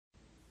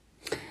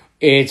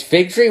It's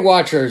Fig Tree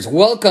Watchers.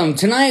 Welcome.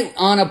 Tonight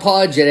on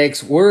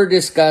Apologetics, we're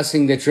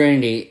discussing the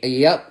Trinity.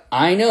 Yep,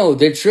 I know,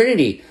 the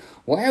Trinity.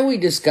 Why are we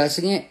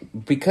discussing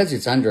it? Because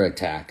it's under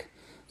attack.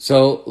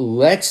 So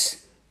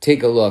let's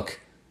take a look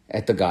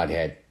at the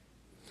Godhead.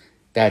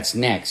 That's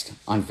next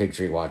on Fig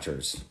Tree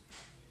Watchers.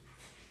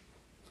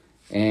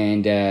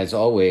 And as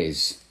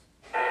always,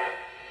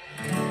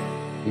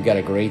 we got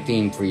a great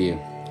theme for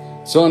you.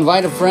 So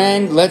invite a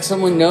friend, let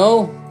someone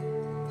know.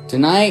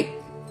 Tonight,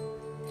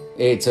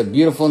 it's a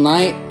beautiful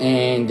night,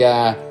 and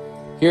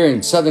here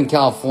in Southern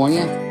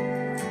California,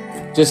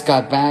 just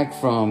got back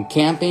from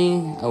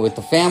camping with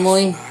the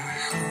family.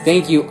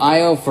 Thank you,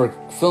 Io, for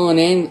filling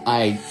in.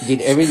 I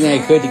did everything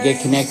I could to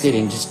get connected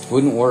and just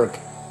wouldn't work.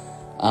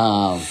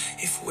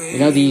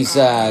 These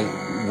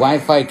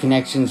Wi-Fi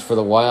connections for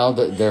the wild,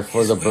 they're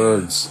for the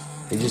birds.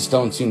 They just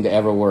don't seem to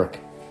ever work.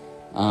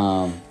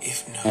 And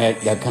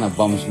that kind of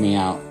bums me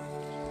out.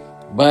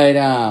 But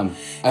I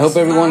hope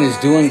everyone is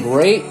doing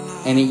great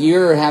and that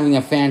you're having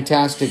a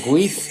fantastic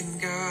week.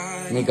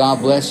 May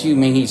God bless you.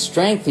 May He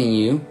strengthen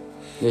you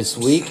this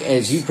week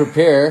as you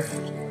prepare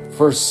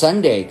for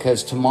Sunday,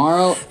 because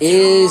tomorrow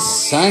is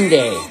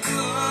Sunday.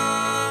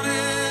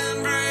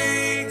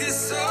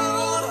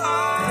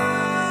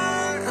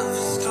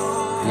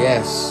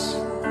 Yes.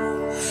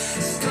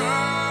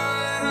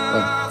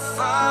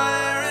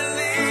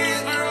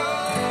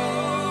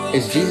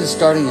 Is Jesus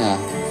starting a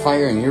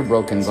fire in your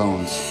broken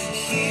bones?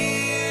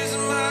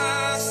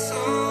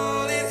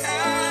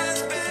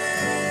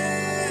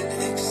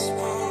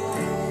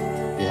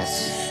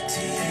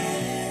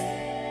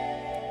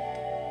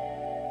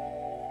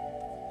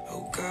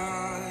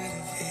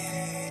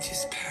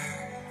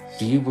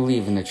 Do you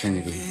believe in the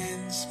Trinity?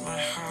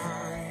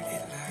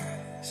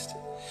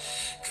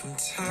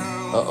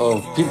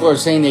 Uh-oh. People are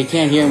saying they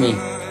can't hear me.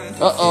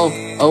 Uh-oh.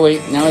 Oh,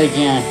 wait. Now they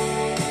can.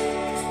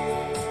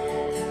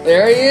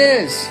 There he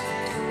is.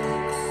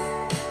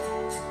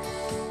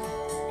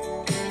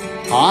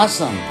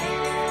 Awesome.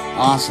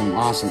 Awesome,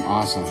 awesome,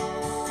 awesome.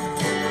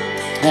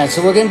 Yeah,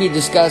 so we're going to be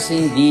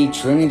discussing the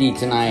Trinity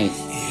tonight.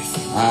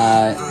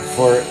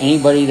 For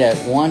anybody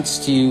that wants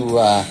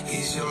to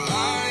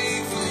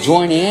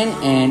join in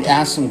and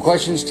ask some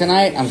questions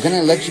tonight, I'm going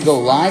to let you go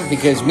live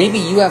because maybe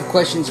you have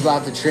questions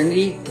about the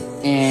Trinity,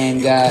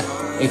 and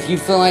if you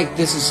feel like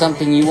this is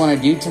something you want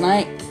to do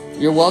tonight,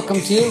 you're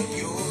welcome to.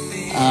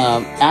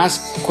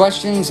 Ask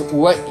questions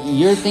what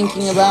you're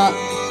thinking about,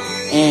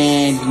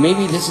 and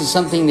maybe this is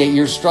something that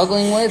you're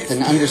struggling with,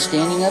 an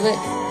understanding of it.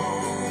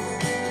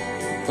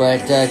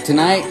 But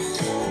tonight,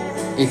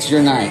 it's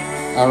your night,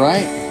 all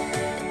right?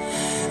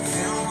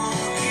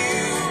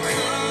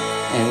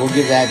 And we'll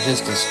give that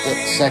just a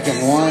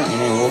second more,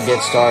 and then we'll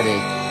get started.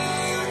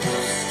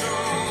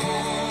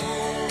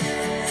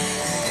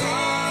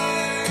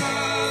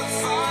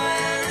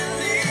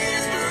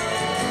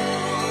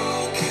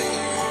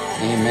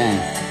 Amen.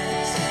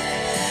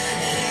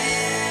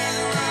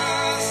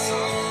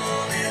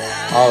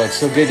 Oh, it's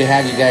so good to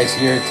have you guys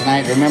here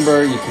tonight.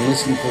 Remember, you can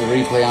listen to the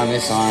replay on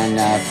this on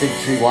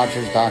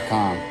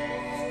figtreewatchers.com.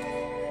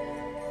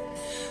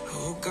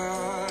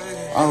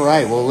 All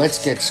right, well,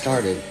 let's get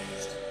started.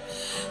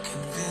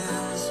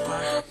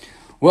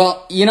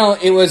 Well,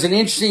 it was an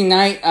interesting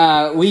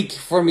week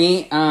for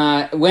me.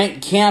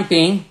 Went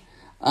camping.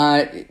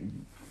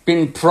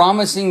 Been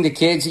promising the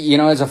kids,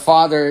 as a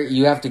father,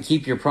 you have to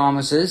keep your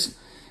promises.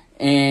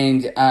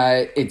 And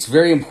it's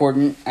very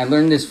important. I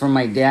learned this from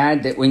my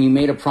dad, that when you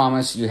made a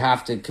promise, you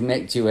have to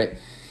commit to it.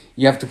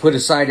 You have to put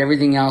aside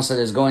everything else that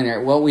is going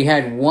there. Well, we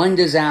had one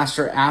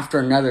disaster after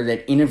another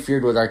that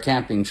interfered with our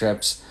camping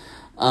trips.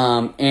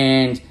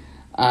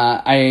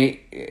 I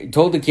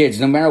told the kids,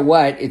 no matter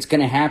what, it's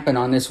going to happen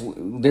on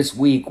this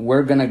week.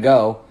 We're going to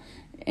go.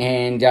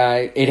 And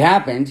it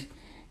happened.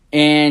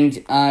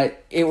 And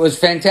it was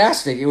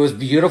fantastic. It was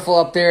beautiful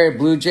up there at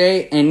Blue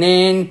Jay. And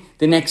then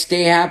the next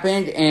day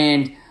happened,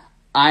 and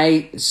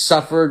I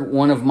suffered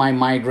one of my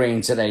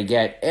migraines that I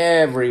get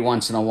every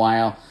once in a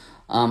while.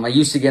 I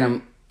used to get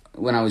them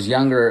when I was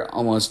younger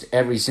almost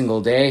every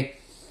single day.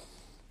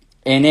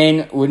 And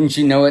then, wouldn't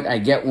you know it, I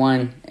get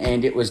one,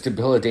 and it was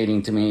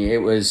debilitating to me. It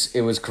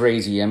was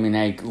crazy. I mean,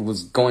 I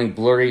was going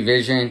blurry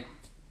vision.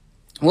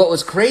 What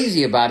was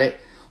crazy about it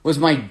was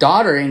my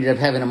daughter ended up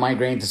having a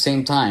migraine at the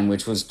same time,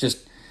 which was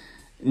just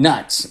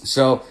nuts.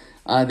 So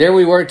there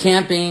we were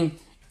camping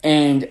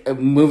and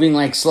moving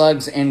like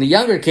slugs, and the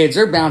younger kids,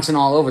 they're bouncing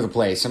all over the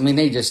place. I mean,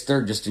 they're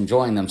just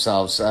enjoying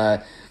themselves.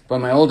 But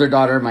my older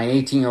daughter, my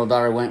 18-year-old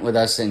daughter, went with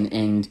us,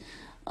 and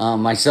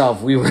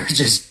myself, we were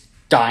just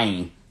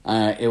dying.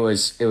 It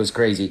was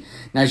crazy.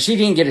 Now, she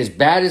didn't get as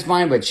bad as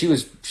mine, but she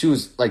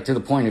was like to the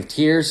point of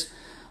tears.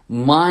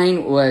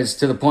 Mine was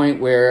to the point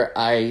where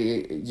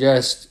I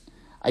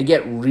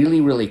get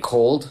really, really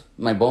cold.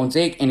 My bones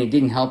ache, and it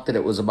didn't help that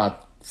it was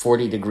about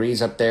 40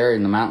 degrees up there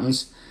in the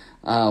mountains.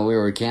 We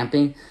were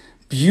camping.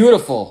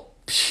 Beautiful,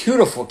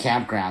 beautiful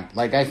campground.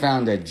 Like, I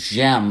found a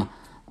gem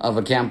of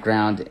a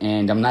campground,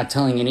 and I'm not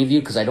telling any of you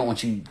because I don't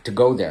want you to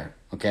go there.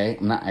 Okay?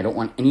 I don't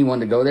want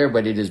anyone to go there,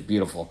 but it is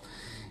beautiful.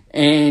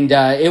 and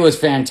it was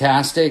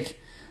fantastic.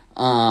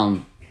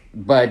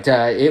 But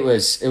it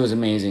was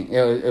amazing.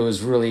 It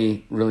was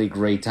really, really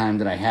great time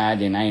that I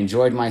had, and I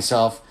enjoyed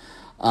myself.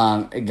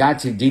 I got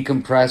to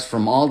decompress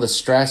from all the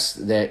stress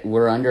that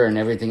we're under and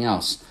everything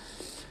else.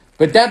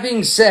 But that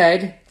being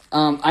said,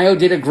 Io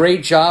did a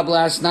great job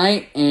last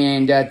night,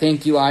 and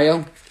thank you,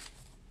 Io.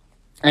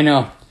 I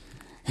know.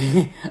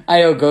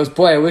 Io goes,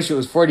 boy, I wish it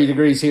was 40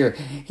 degrees here.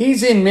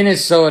 He's in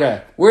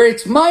Minnesota, where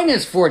it's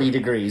minus 40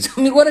 degrees.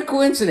 I mean, what a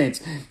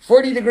coincidence.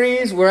 40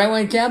 degrees where I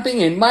went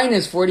camping, and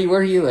minus 40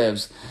 where he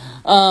lives.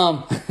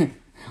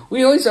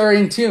 We always are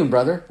in tune,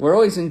 brother. We're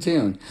always in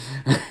tune.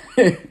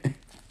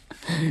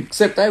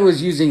 Except I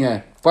was using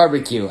a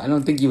barbecue. I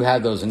don't think you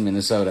had those in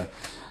Minnesota.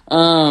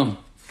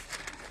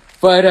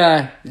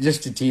 But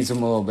just to tease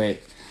him a little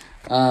bit,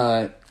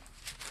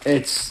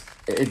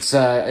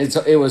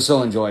 it was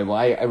so enjoyable.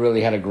 I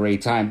really had a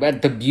great time.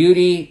 But the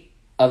beauty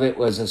of it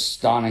was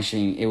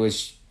astonishing. It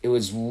was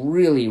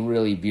really,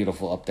 really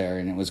beautiful up there,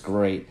 and it was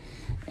great.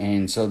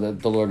 And so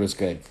the Lord was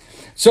good.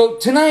 So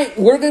tonight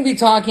we're going to be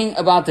talking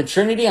about the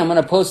Trinity. I'm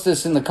going to post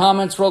this in the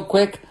comments real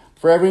quick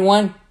for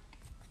everyone,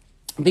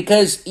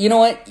 because you know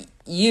what?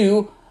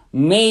 You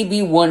may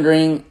be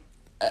wondering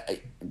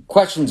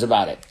questions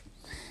about it.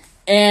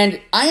 And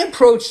I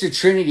approach the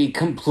Trinity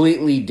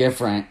completely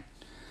different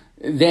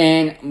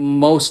than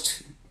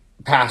most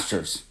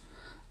pastors.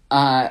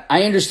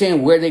 I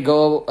understand where they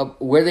go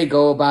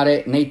about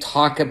it, and they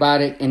talk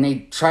about it, and they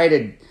try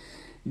to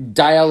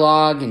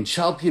dialogue and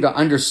help you to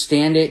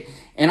understand it.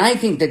 And I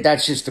think that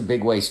that's just a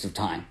big waste of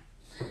time.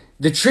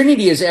 The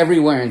Trinity is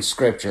everywhere in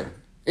Scripture.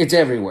 It's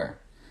everywhere.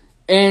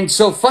 And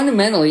so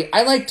fundamentally,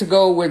 I like to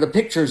go where the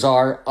pictures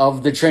are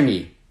of the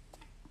Trinity.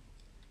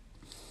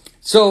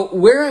 So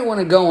where I want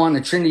to go on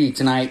the Trinity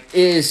tonight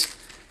is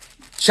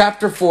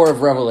chapter 4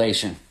 of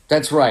Revelation.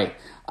 That's right.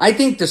 I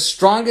think the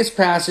strongest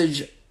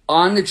passage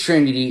on the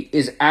Trinity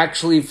is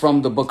actually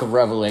from the book of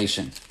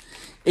Revelation.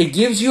 It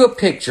gives you a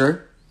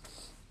picture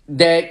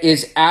that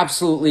is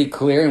absolutely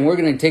clear, and we're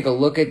going to take a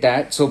look at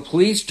that. So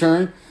please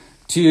turn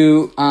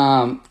to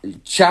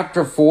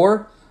chapter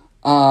 4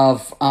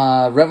 of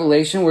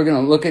Revelation. We're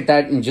going to look at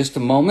that in just a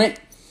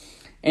moment.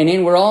 And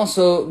then we're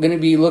also going to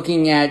be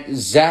looking at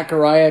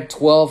Zechariah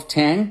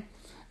 12:10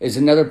 is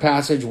another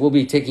passage we'll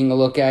be taking a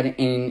look at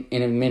in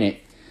a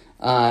minute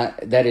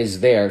that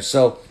is there.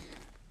 So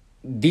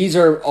these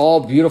are all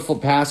beautiful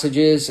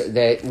passages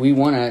that we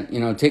want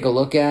to take a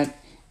look at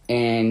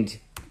and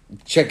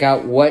check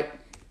out what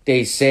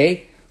they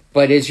say.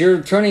 But as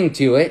you're turning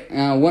to it,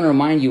 I want to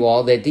remind you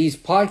all that these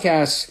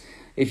podcasts,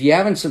 if you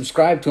haven't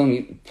subscribed to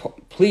them,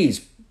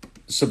 please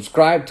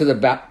subscribe to the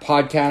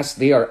podcast.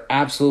 They are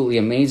absolutely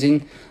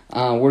amazing.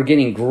 We're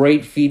getting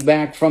great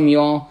feedback from you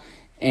all,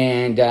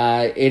 and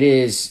it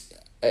is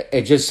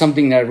just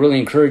something that I really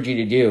encourage you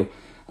to do.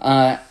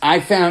 I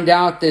found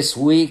out this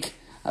week,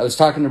 I was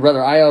talking to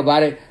Brother Io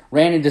about it,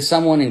 ran into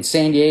someone in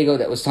San Diego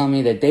that was telling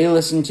me that they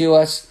listen to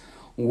us.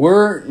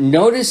 We're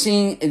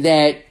noticing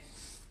that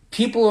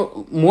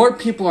more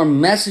people are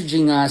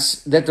messaging us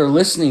that they're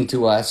listening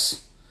to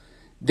us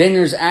than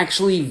there's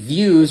actually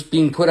views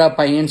being put up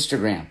by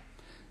Instagram.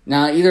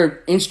 Now,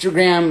 either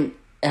Instagram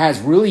has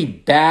really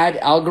bad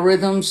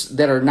algorithms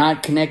that are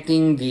not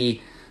connecting the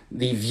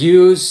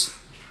views,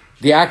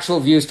 the actual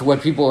views, to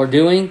what people are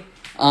doing,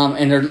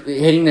 and they're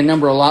hitting the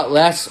number a lot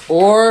less,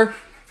 or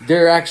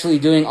they're actually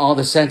doing all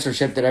the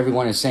censorship that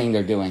everyone is saying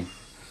they're doing.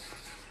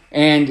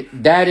 And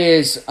that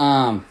is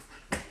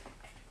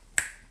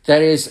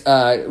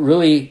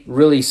really,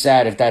 really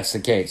sad if that's the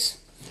case.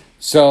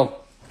 So,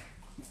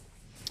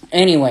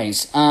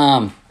 anyways,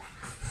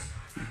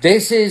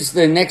 this is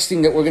the next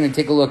thing that we're going to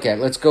take a look at.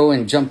 Let's go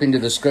and jump into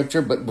the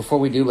scripture, but before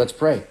we do, let's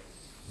pray.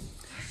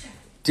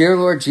 Dear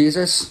Lord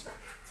Jesus,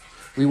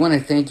 we want to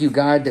thank you,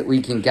 God, that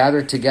we can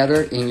gather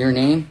together in your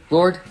name,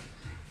 Lord.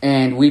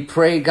 And we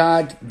pray,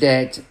 God,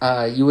 that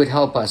you would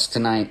help us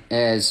tonight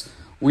as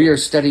we are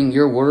studying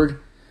your word.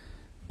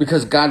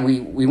 Because, God,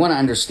 we want to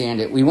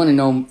understand it. We want to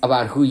know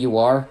about who you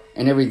are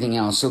and everything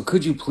else. So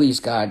could you please,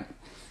 God,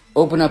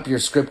 open up your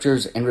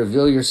scriptures and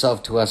reveal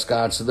yourself to us,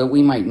 God, so that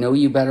we might know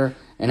you better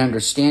and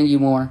understand you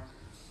more,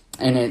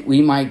 and that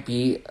we might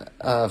be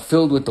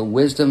filled with the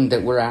wisdom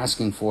that we're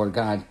asking for,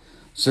 God,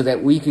 so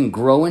that we can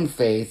grow in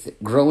faith,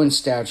 grow in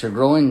stature,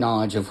 grow in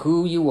knowledge of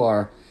who you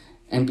are,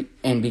 and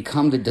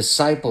become the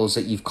disciples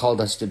that you've called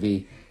us to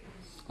be.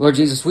 Lord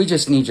Jesus, we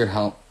just need your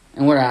help,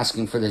 and we're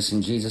asking for this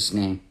in Jesus'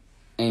 name.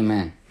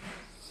 Amen.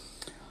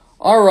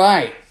 All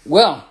right,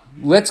 well,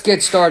 let's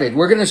get started.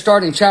 We're going to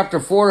start in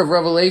chapter 4 of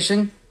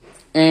Revelation,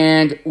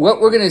 and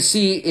what we're going to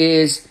see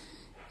is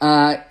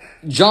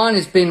John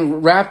has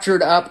been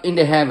raptured up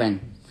into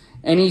heaven.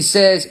 And he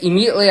says,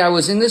 immediately I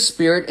was in the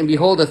Spirit, and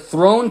behold, a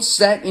throne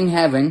set in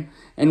heaven,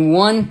 and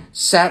one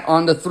sat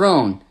on the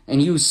throne.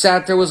 And he who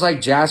sat there was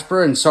like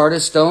jasper and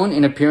sardis stone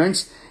in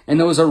appearance, and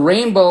there was a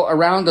rainbow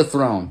around the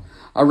throne.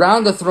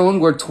 Around the throne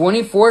were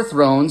 24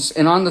 thrones,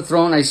 and on the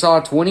throne I saw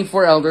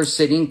 24 elders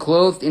sitting,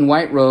 clothed in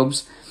white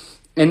robes,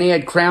 and they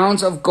had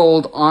crowns of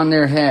gold on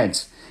their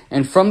heads.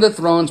 and from the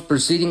thrones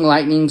proceeding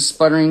lightnings,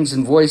 sputterings,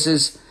 and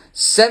voices.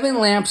 7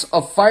 lamps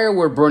of fire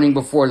were burning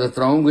before the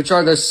throne, which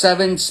are the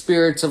 7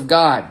 spirits of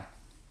God.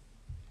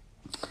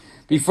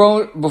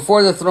 Before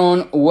the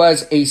throne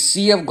was a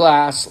sea of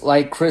glass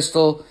like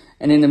crystal,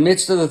 and in the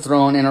midst of the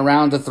throne and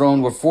around the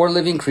throne were 4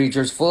 living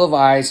creatures full of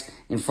eyes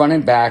in front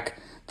and back.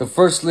 The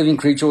first living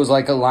creature was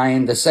like a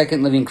lion, the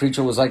second living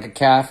creature was like a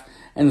calf,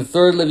 and the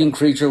third living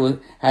creature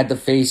had the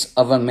face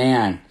of a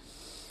man.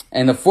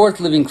 And the fourth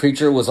living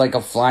creature was like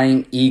a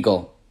flying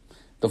eagle.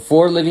 The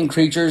 4 living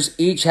creatures,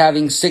 each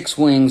having 6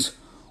 wings,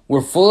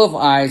 were full of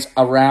eyes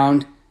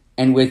around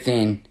and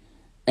within.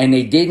 And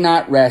they did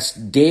not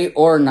rest day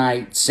or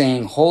night,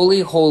 saying,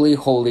 Holy, holy,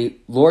 holy,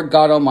 Lord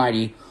God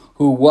Almighty,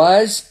 who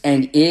was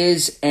and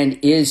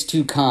is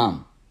to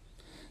come.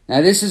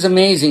 Now this is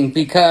amazing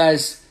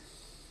because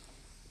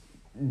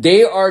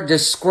they are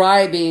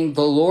describing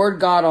the Lord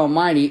God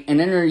Almighty, and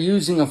then they're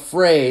using a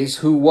phrase,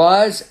 who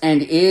was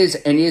and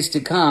is to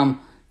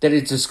come, that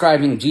is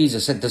describing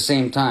Jesus at the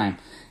same time.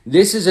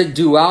 This is a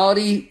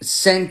duality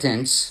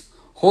sentence.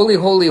 Holy,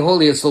 holy,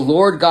 holy, it's the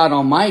Lord God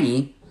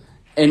Almighty.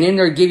 And then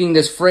they're giving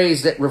this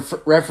phrase that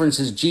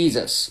references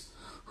Jesus,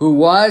 who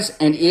was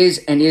and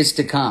is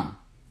to come,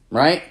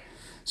 right?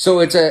 So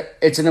it's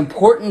an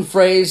important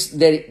phrase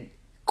that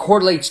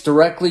correlates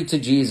directly to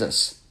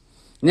Jesus.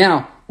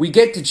 Now, we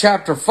get to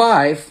chapter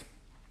 5,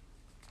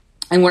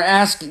 and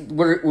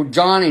we're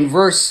John in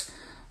verse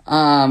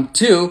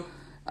 2,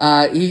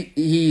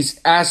 he's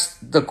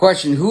asked the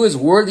question, who is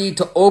worthy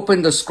to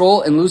open the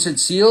scroll and loose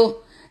its seal?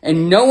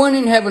 And no one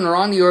in heaven or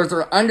on the earth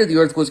or under the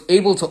earth was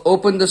able to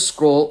open the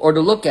scroll or to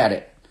look at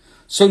it.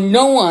 So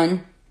no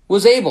one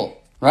was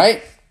able,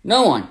 right?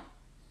 No one.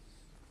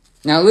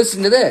 Now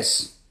listen to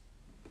this.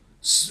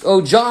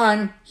 So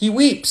John, he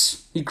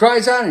weeps. He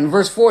cries out in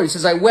verse 4. He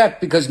says, I wept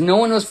because no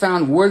one was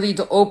found worthy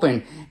to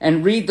open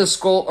and read the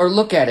scroll or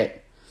look at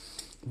it.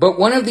 But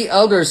one of the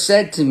elders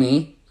said to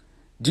me,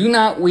 do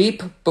not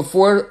weep.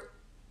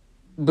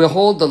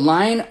 Behold, the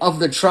Lion of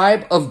the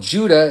tribe of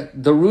Judah,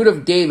 the root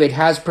of David,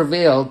 has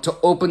prevailed to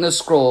open the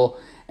scroll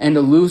and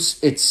to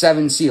loose its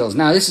 7 seals.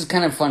 Now, this is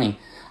kind of funny.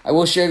 I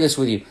will share this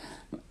with you.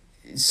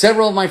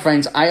 Several of my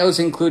friends, I was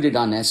included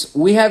on this,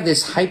 we have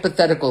this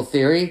hypothetical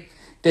theory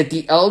that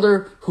the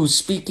elder who's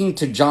speaking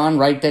to John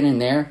right then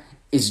and there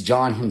is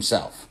John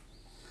himself.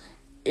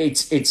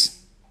 It's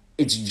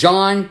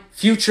John,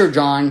 future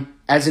John,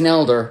 as an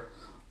elder,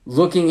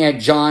 looking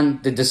at John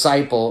the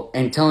disciple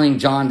and telling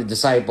John the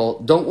disciple,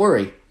 don't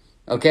worry,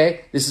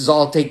 okay? This is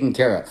all taken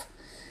care of.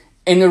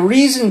 And the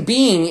reason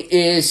being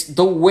is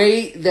the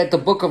way that the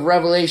book of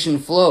Revelation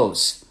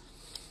flows.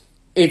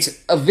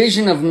 It's a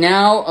vision of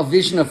now, a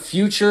vision of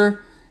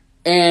future,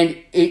 and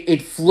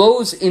it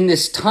flows in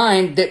this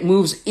time that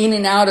moves in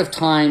and out of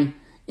time,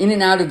 in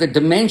and out of the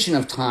dimension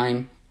of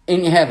time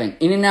in heaven,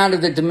 in and out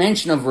of the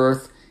dimension of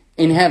earth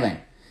in heaven.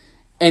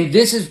 And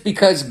this is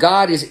because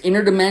God is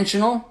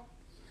interdimensional,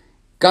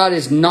 God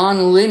is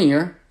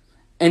non-linear,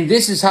 and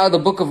this is how the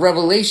book of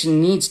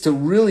Revelation needs to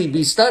really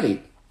be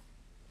studied.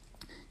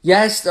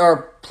 Yes, there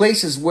are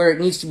places where it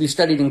needs to be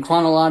studied in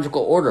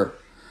chronological order,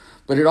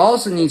 but it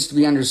also needs to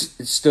be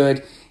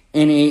understood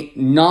in a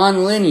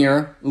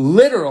non-linear,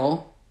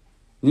 literal,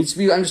 needs to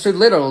be understood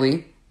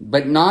literally,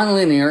 but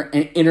non-linear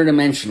and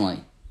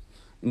interdimensionally.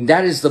 And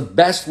that is the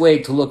best way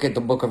to look at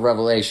the book of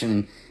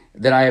Revelation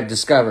that I have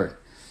discovered.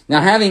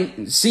 Now,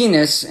 having seen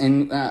this,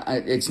 and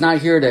it's not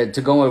here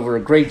to go over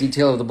a great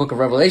detail of the book of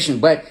Revelation,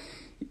 but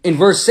in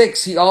verse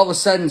 6, he all of a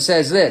sudden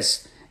says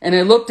this, And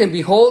I looked, and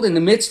behold, in the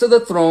midst of the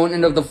throne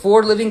and of the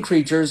 4 living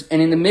creatures,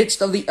 and in the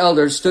midst of the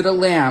elders stood a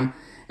lamb,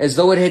 as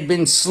though it had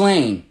been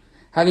slain,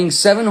 having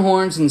 7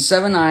 horns and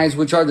 7 eyes,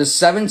 which are the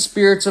 7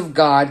 spirits of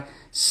God,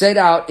 set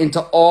out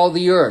into all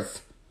the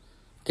earth.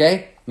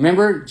 Okay?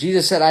 Remember,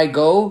 Jesus said, I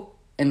go,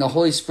 and the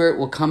Holy Spirit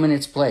will come in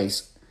its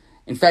place.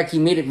 In fact, he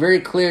made it very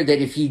clear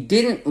that if he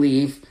didn't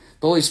leave,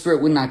 the Holy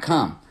Spirit would not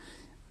come.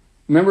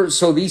 Remember,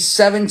 so these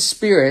 7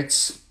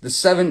 spirits, the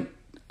 7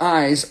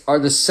 eyes, are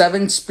the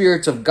 7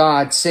 spirits of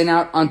God sent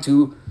out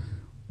unto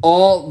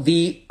all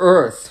the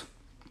earth.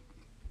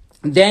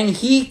 Then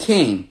he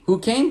came. Who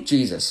came?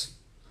 Jesus.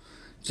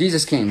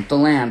 Jesus came, the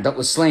Lamb that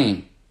was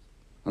slain.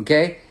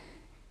 Okay?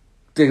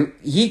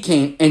 He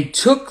came and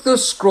took the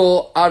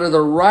scroll out of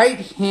the right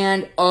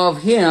hand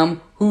of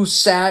him who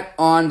sat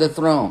on the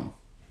throne.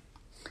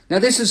 Now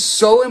this is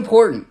so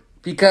important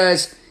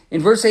because in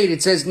verse 8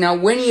 it says, Now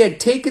when he had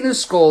taken the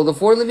scroll, the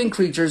 4 living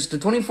creatures, the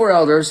 24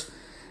 elders,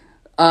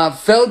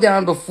 fell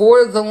down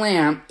before the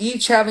Lamb,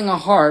 each having a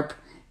harp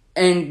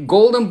and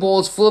golden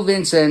bowls full of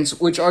incense,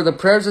 which are the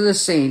prayers of the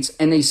saints,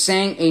 and they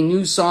sang a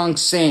new song,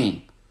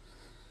 saying,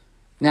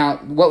 Now,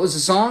 what was the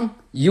song?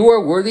 You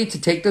are worthy to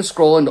take the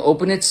scroll and to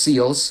open its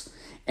seals,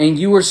 and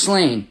you were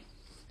slain,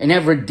 and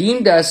have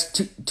redeemed us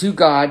to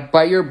God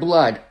by your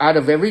blood out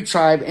of every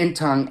tribe and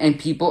tongue and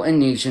people and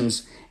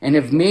nations, and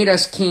have made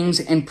us kings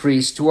and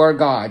priests to our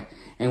God,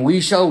 and we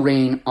shall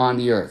reign on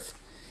the earth.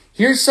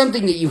 Here's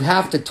something that you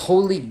have to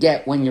totally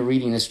get when you're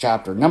reading this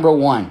chapter. Number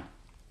 1,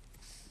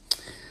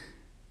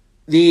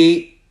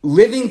 the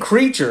living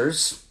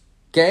creatures,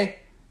 okay,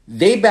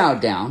 they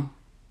bowed down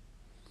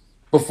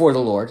before the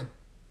Lord.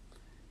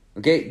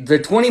 Okay, the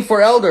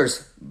 24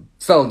 elders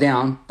fell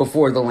down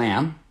before the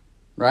Lamb,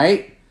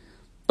 right?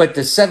 But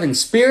the 7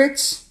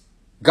 spirits,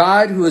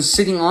 God who is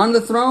sitting on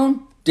the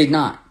throne, did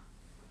not.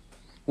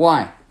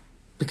 Why?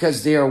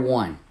 Because they are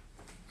one.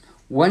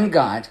 One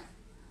God,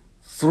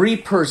 3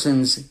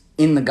 persons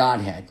in the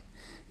Godhead.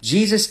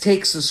 Jesus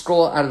takes the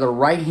scroll out of the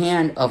right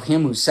hand of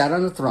him who sat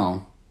on the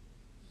throne.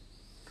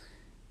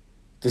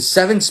 The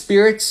 7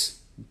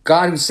 spirits,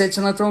 God who sits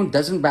on the throne,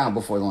 doesn't bow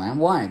before the Lamb.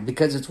 Why?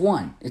 Because it's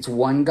one. It's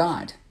one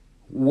God.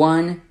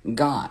 One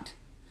God.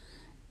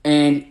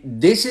 And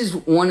this is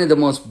one of the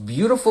most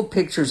beautiful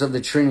pictures of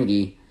the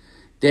Trinity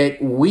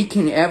that we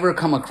can ever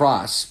come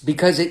across,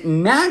 because it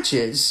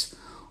matches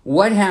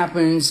what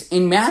happens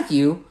in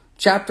Matthew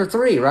chapter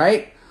 3,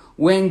 right?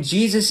 When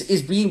Jesus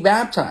is being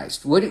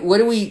baptized. What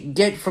do we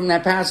get from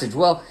that passage?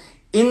 Well,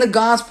 in the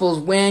Gospels,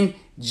 when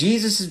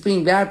Jesus is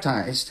being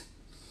baptized,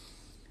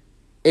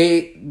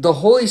 the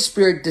Holy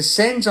Spirit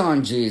descends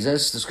on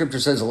Jesus. The scripture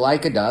says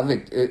like a dove.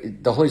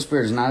 The Holy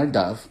Spirit is not a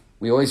dove.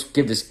 We always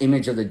give this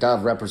image of the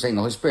dove representing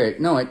the Holy Spirit.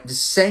 No, it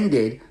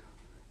descended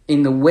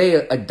in the way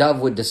a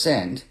dove would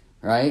descend,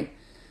 right?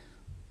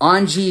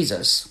 On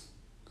Jesus.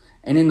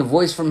 And in the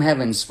voice from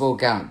heaven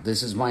spoke out,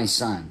 "This is my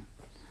son,"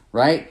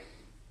 right?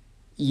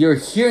 You're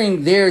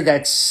hearing there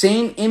that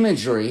same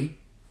imagery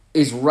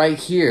is right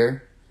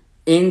here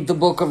in the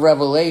book of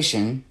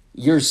Revelation.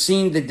 You're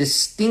seeing the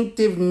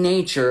distinctive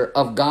nature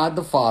of God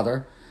the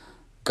Father,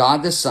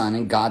 God the Son,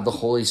 and God the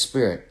Holy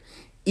Spirit.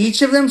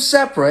 Each of them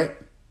separate.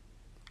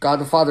 God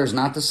the Father is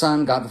not the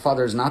Son. God the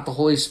Father is not the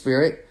Holy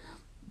Spirit.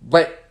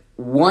 But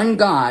one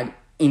God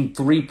in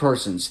 3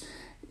 persons.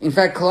 In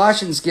fact,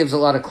 Colossians gives a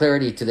lot of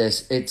clarity to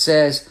this. It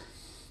says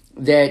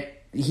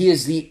that he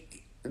is the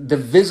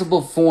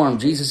visible form.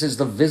 Jesus is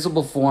the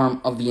visible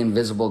form of the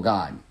invisible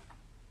God.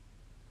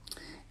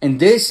 And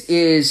this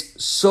is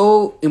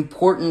so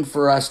important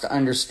for us to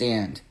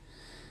understand,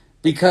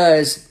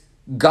 because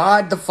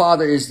God the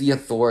Father is the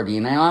authority.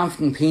 And I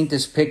often paint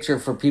this picture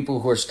for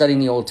people who are studying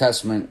the Old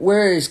Testament.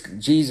 Where is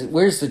Jesus?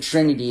 Where's the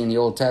Trinity in the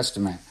Old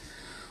Testament?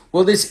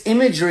 Well, this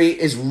imagery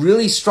is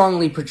really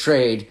strongly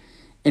portrayed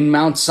in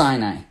Mount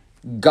Sinai.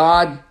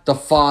 God the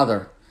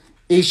Father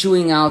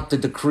issuing out the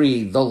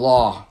decree, the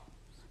law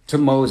to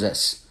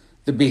Moses.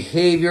 The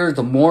behavior,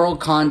 the moral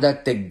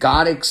conduct that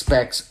God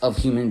expects of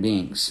human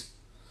beings.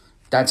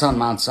 That's on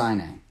Mount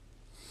Sinai.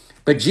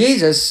 But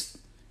Jesus,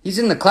 he's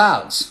in the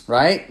clouds,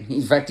 right?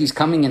 In fact, he's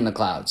coming in the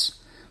clouds.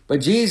 But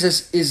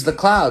Jesus is the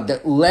cloud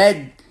that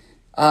led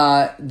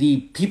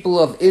the people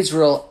of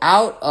Israel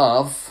out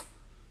of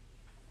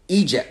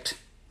Egypt,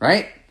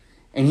 right?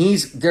 And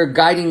he's their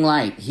guiding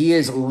light. He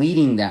is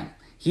leading them.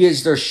 He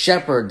is their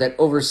shepherd that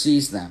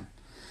oversees them.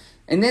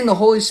 And then the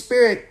Holy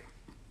Spirit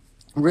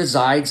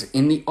resides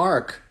in the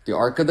Ark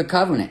of the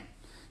Covenant.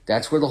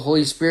 That's where the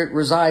Holy Spirit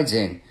resides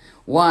in.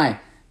 Why?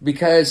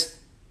 Because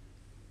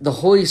the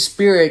Holy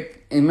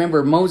Spirit,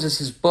 remember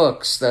Moses'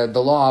 books, the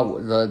law,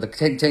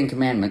 the Ten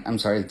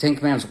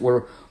Commandments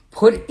were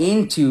put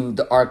into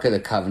the Ark of the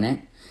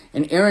Covenant,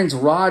 and Aaron's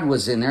rod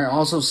was in there.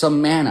 Also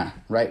some manna,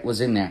 right,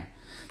 was in there.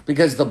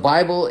 Because the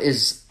Bible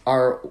is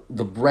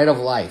the bread of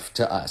life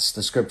to us,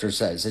 the scripture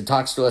says. It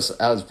talks to us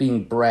as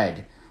being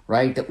bread,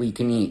 right, that we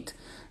can eat.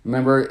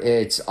 Remember,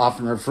 it's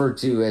often referred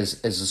to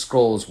as the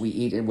scrolls. We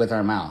eat it with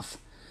our mouth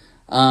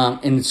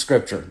in the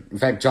scripture. In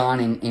fact, John,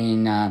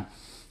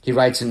 he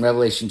writes in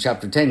Revelation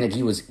chapter 10 that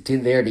he was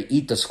there to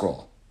eat the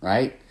scroll,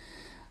 right?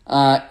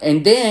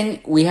 And then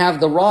we have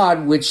the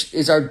rod, which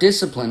is our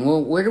discipline.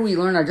 Well, where do we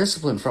learn our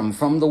discipline from?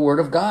 From the Word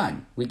of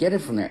God. We get it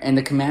from there. And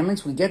the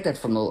commandments, we get that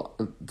from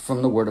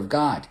the Word of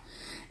God.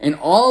 And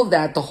all of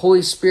that, the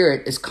Holy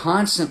Spirit is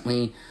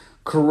constantly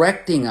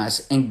correcting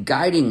us and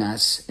guiding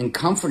us and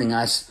comforting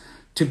us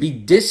to be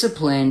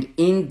disciplined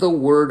in the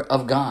Word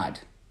of God.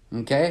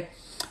 Okay?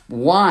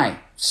 Why?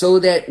 So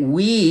that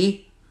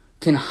we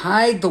can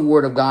hide the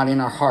Word of God in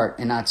our heart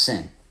and not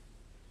sin.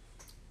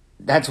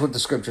 That's what the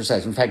scripture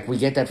says. In fact, we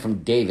get that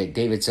from David.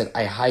 David said,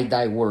 "I hide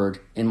thy word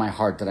in my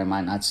heart that I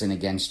might not sin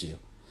against you."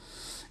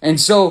 And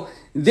so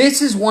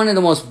this is one of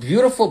the most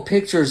beautiful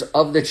pictures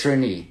of the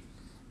Trinity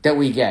that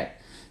we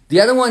get. The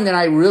other one that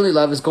I really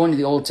love is going to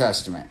the Old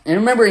Testament. And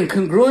remember, in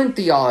congruent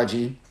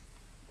theology,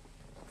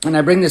 and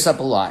I bring this up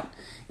a lot,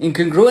 in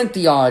congruent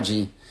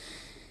theology,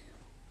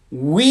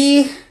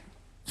 we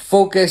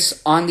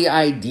focus on the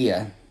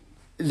idea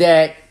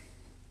that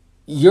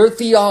your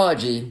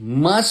theology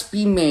must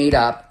be made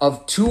up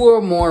of 2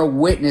 or more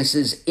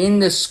witnesses in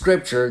the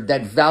scripture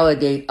that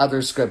validate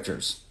other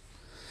scriptures.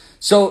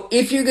 So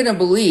if you're going to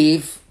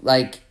believe,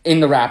 like in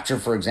the rapture,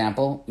 for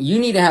example, you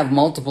need to have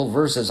multiple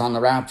verses on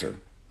the rapture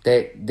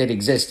that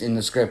exist in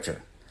the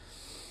scripture.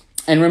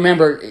 And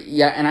remember,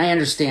 and I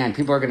understand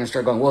people are going to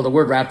start going, well, the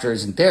word rapture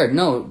isn't there.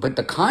 No, but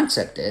the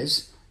concept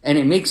is, and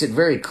it makes it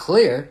very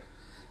clear.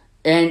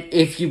 And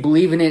if you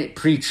believe in it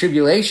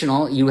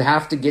pre-tribulational, you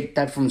have to get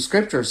that from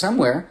scripture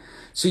somewhere.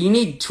 So you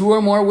need 2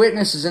 or more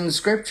witnesses in the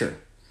scripture.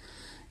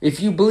 If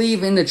you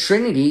believe in the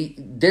Trinity,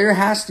 there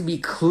has to be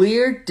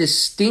clear,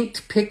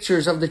 distinct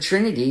pictures of the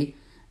Trinity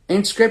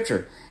in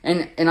Scripture.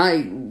 And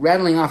I,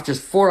 rattling off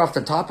just 4 off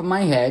the top of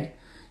my head,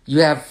 you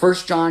have 1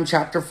 John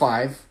chapter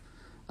 5,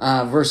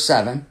 verse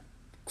 7.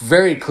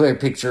 Very clear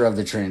picture of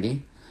the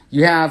Trinity.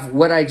 You have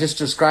what I just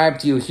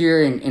described to you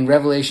here in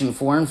Revelation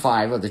 4 and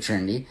 5 of the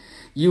Trinity.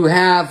 You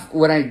have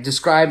what I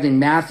described in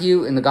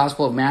Matthew, in the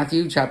Gospel of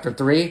Matthew, chapter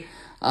 3,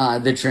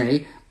 the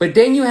Trinity. But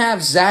then you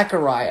have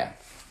Zechariah.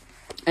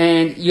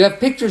 And you have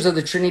pictures of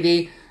the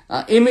Trinity,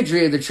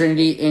 imagery of the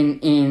Trinity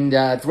in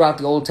throughout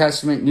the Old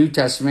Testament, New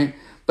Testament.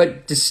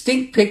 But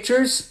distinct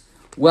pictures,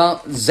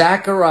 well,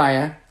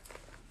 Zechariah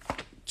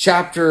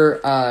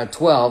chapter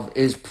 12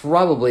 is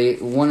probably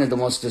one of the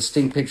most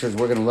distinct pictures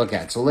we're going to look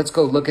at. So let's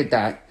go look at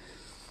that.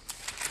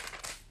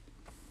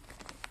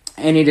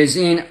 And it is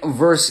in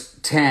verse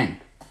 10.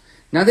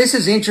 Now this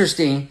is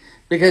interesting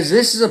because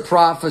this is a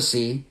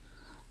prophecy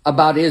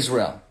about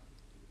Israel.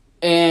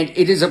 And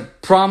it is a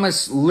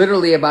promise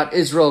literally about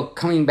Israel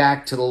coming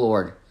back to the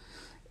Lord.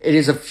 It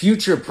is a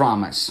future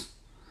promise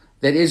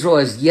that Israel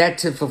has yet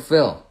to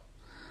fulfill.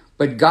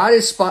 But God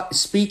is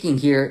speaking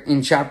here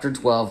in chapter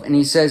 12, and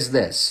he says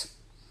this,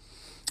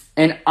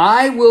 "And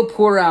I will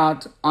pour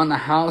out on the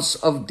house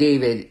of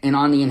David and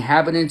on the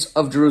inhabitants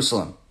of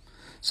Jerusalem."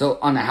 So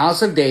on the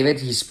house of David,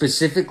 he's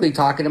specifically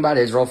talking about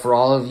Israel. For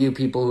all of you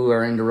people who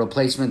are into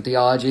replacement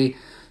theology,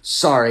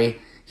 sorry.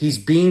 He's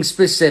being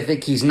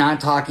specific. He's not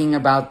talking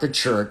about the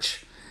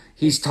church.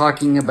 He's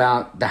talking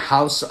about the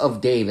house of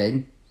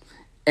David.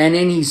 And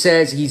then he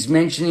says he's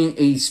mentioning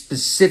a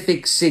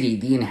specific city,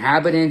 the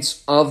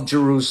inhabitants of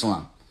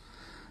Jerusalem.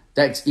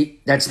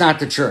 That's not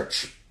the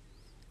church.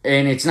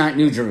 And it's not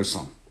New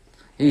Jerusalem.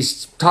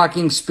 He's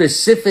talking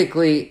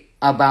specifically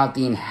about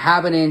the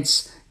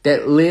inhabitants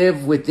that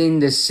live within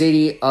the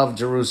city of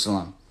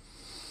Jerusalem.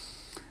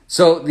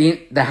 So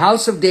the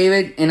house of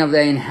David and of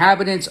the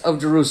inhabitants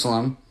of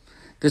Jerusalem,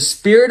 the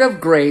spirit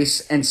of grace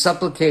and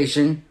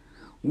supplication,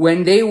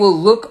 when they will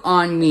look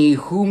on me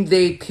whom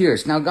they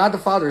pierced. Now God the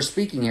Father is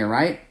speaking here,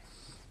 right?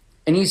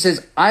 And he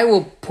says, I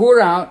will pour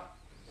out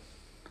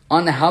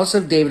on the house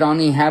of David, on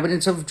the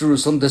inhabitants of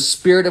Jerusalem, the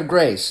spirit of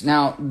grace.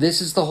 Now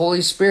this is the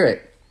Holy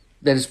Spirit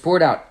that is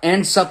poured out,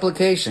 and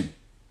supplication.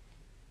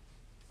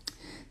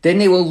 Then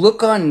they will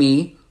look on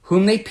me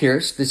whom they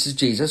pierced. This is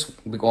Jesus.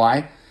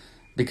 Why?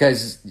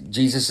 Because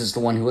Jesus is the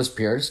one who was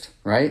pierced,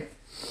 right?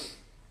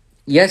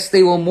 Yes,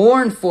 they will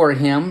mourn for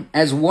him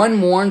as one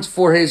mourns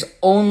for his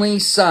only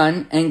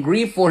son, and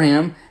grieve for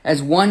him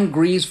as one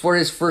grieves for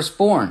his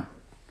firstborn.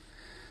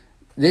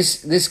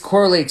 This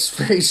correlates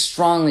very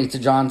strongly to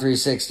John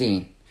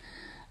 3:16.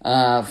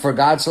 For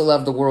God so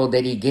loved the world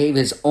that he gave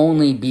his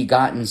only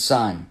begotten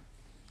son,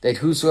 that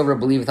whosoever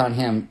believeth on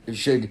him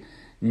should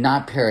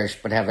not perish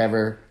but have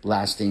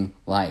everlasting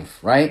life,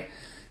 right?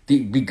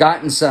 The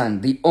begotten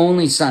son, the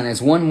only son,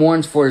 as one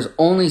mourns for his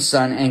only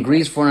son and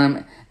grieves for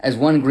him as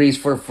one grieves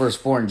for a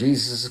firstborn.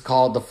 Jesus is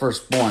called the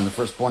firstborn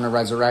of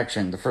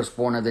resurrection, the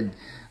firstborn that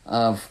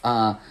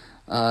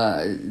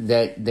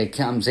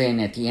comes in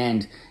at the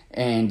end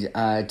and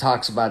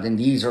talks about, and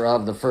these are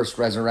of the first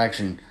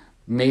resurrection,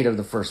 made of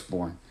the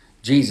firstborn.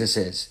 Jesus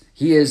is.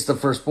 He is the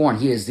firstborn.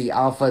 He is the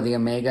Alpha, the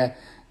Omega,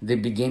 the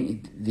beginning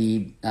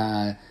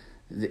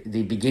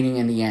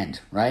and the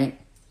end, right?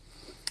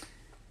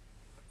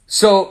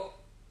 So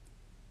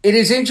it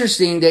is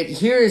interesting that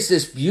here is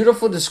this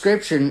beautiful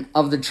description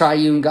of the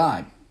triune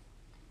God.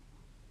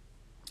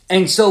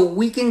 And so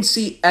we can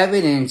see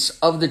evidence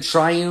of the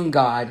triune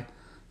God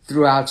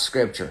throughout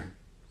Scripture.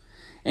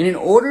 And in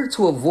order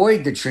to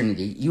avoid the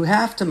Trinity, you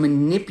have to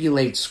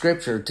manipulate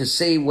Scripture to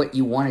say what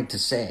you want it to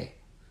say.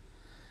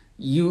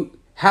 You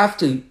have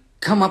to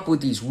come up with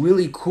these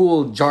really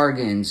cool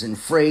jargons and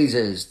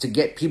phrases to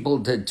get people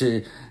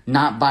to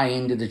not buy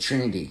into the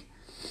Trinity.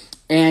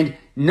 And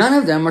none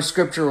of them are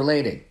Scripture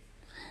related.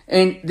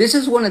 And this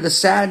is one of the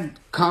sad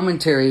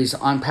commentaries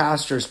on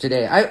pastors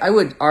today. I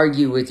would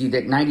argue with you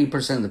that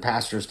 90% of the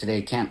pastors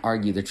today can't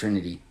argue the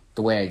Trinity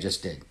the way I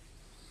just did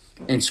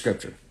in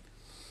Scripture.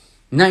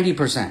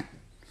 90%.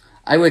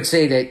 I would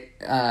say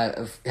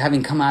that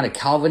having come out of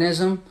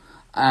Calvinism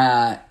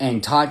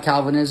and taught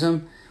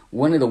Calvinism,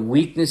 one of the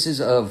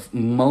weaknesses of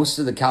most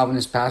of the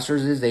Calvinist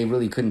pastors is they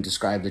really couldn't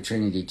describe the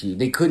Trinity to you.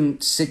 They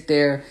couldn't sit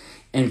there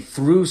and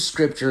through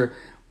Scripture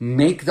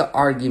make the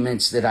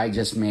arguments that I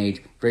just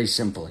made very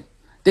simply.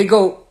 They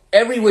go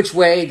every which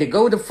way. They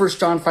go to 1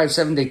 John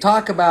 5:7. They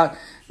talk about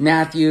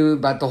Matthew,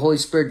 about the Holy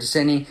Spirit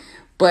descending,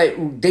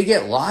 but they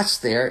get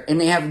lost there and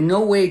they have no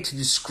way to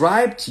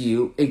describe to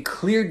you a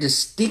clear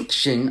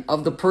distinction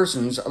of the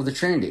persons of the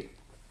Trinity.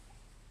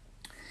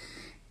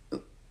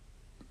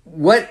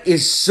 What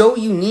is so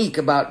unique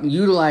about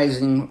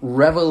utilizing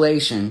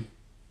Revelation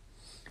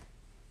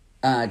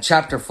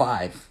chapter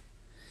 5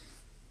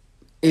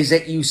 is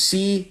that you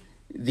see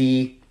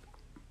the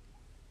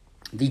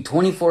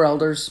 24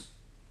 elders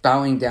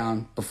bowing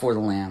down before the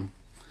Lamb.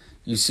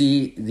 You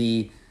see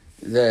the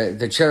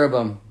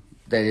cherubim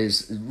that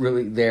is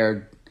really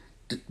there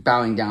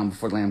bowing down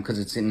before the Lamb because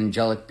it's an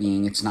angelic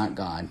being. It's not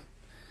God.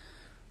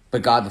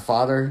 But God the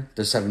Father,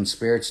 the seven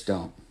spirits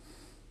don't.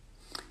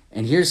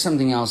 And here's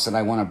something else that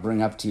I want to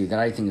bring up to you that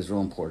I think is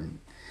real important.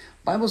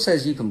 The Bible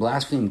says you can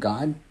blaspheme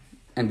God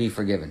and be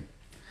forgiven.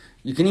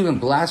 You can even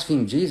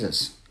blaspheme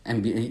Jesus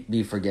and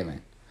be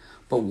forgiven.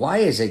 But why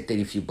is it that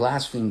if you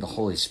blaspheme the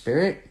Holy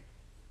Spirit,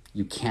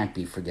 you can't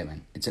be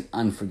forgiven? It's an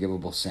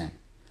unforgivable sin.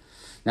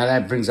 Now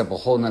that brings up a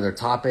whole nother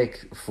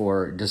topic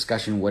for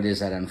discussion. What is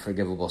that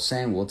unforgivable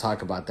sin? We'll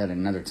talk about that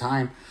another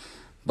time.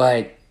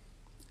 But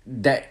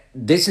that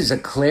this is a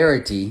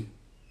clarity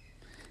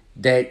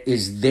that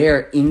is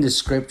there in the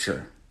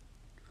scripture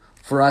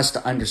for us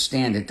to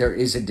understand that there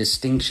is a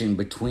distinction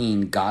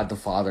between God the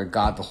Father,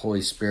 God the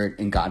Holy Spirit,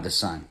 and God the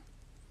Son.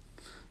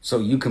 So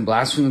you can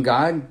blaspheme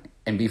God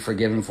and be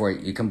forgiven for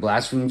it. You can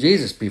blaspheme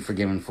Jesus, be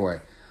forgiven for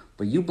it.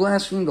 But you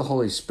blaspheme the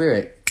Holy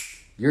Spirit,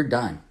 you're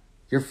done.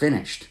 You're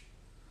finished.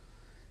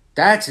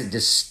 That's a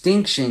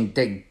distinction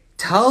that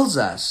tells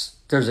us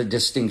there's a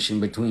distinction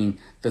between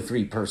the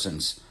three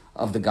persons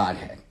of the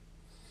Godhead.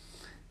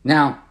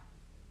 Now,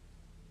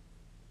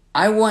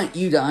 I want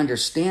you to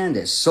understand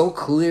this so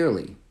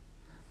clearly,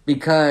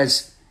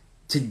 because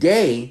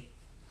today,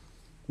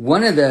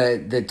 one of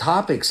the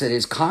topics that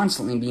is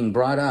constantly being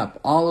brought up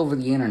all over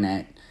the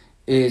internet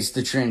is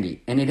the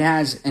Trinity. And it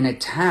has an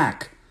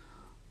attack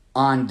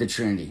on the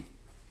Trinity.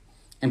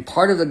 And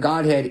part of the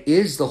Godhead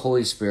is the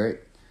Holy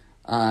Spirit.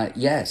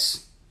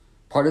 Yes,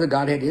 part of the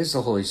Godhead is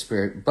the Holy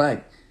Spirit.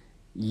 But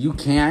you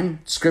can,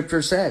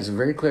 Scripture says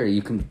very clearly,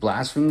 you can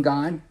blaspheme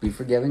God, be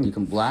forgiven. You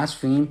can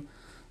blaspheme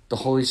the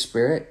Holy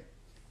Spirit,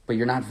 but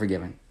you're not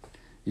forgiven.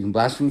 You can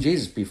blaspheme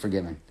Jesus, be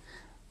forgiven.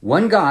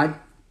 One God,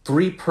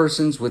 three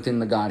persons within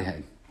the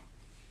Godhead.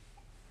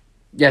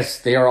 Yes,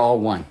 they are all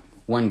one.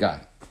 One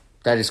God.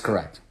 That is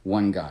correct.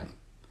 One God.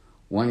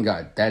 One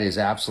God. That is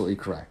absolutely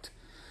correct.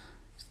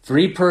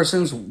 Three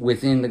persons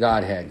within the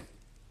Godhead.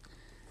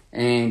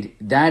 And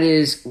that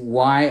is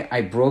why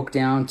I broke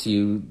down to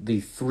you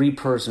the three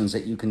persons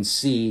that you can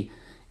see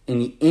in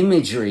the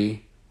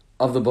imagery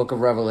of the book of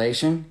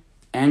Revelation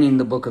and in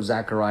the book of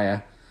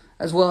Zechariah,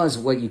 as well as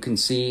what you can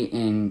see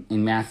in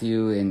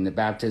Matthew in the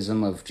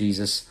baptism of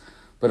Jesus,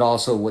 but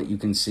also what you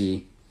can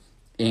see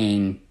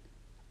in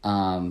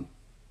 1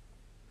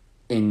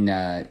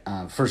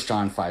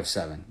 John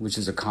 5:7, which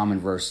is a common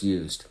verse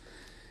used.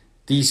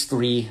 These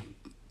three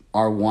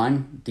are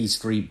one. These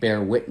three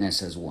bear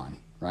witness as one,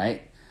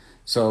 right?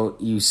 So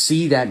you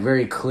see that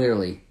very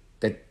clearly,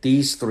 that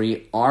these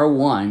three are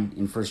one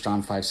in 1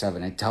 John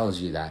 5:7. It tells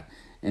you that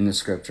in the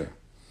scripture.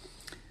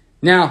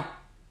 Now,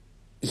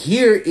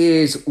 here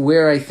is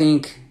where I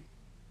think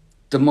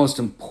the most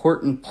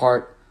important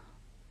part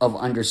of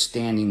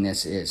understanding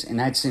this is, and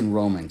that's in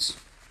Romans.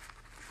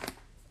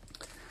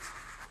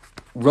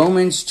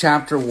 Romans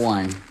chapter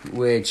 1,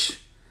 which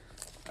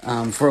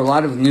for a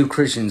lot of new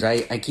Christians,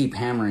 I keep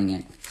hammering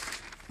it,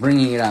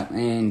 bringing it up.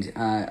 And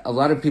a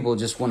lot of people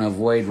just want to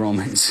avoid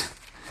Romans,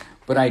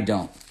 but I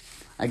don't.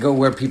 I go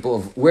where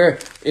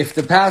if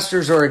the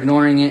pastors are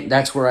ignoring it,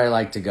 that's where I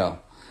like to go.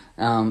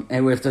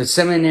 And if the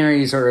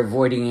seminaries are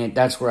avoiding it,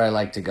 that's where I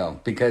like to go,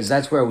 because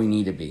that's where we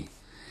need to be.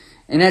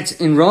 And that's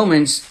in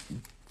Romans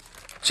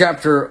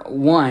chapter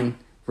 1,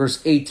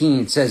 verse 18,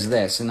 it says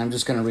this, and I'm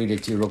just going to read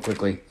it to you real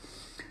quickly.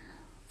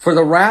 For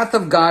the wrath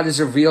of God is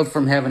revealed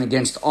from heaven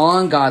against all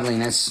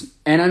ungodliness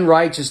and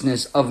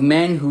unrighteousness of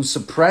men who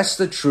suppress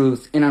the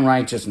truth in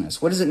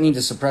unrighteousness. What does it mean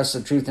to suppress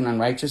the truth in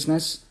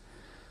unrighteousness?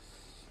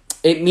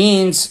 It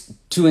means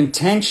to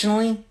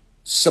intentionally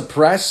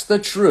suppress the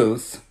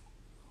truth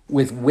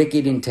with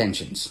wicked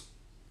intentions.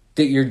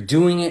 That you're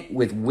doing it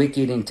with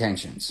wicked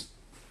intentions.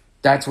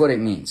 That's what it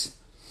means.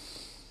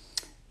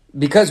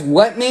 Because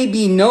what may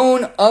be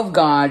known of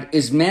God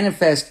is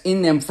manifest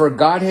in them, for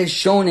God has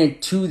shown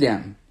it to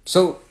them.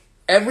 So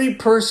every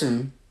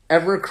person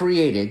ever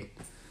created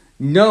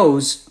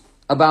knows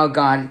about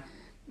God,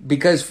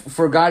 because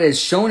for God has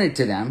shown it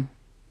to them.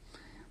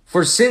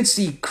 For since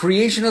the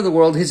creation of the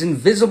world, his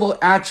invisible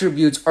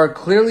attributes are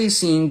clearly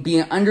seen,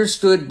 being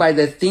understood by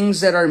the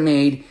things that are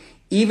made,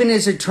 even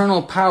his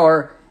eternal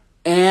power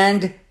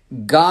and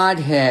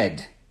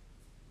Godhead.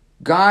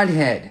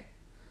 Godhead.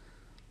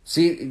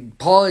 See,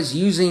 Paul is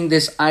using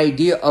this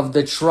idea of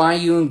the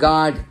triune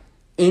God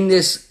in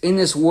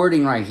this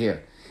wording right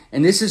here.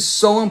 And this is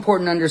so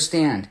important to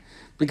understand,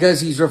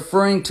 because he's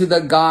referring to the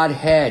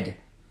Godhead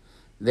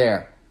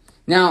there.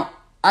 Now,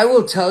 I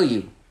will tell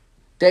you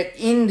that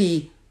in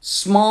the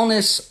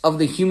smallness of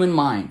the human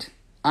mind,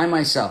 I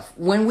myself,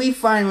 when we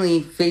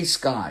finally face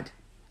God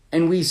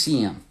and we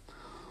see him,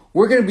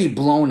 we're going to be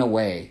blown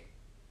away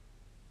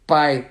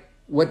by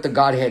what the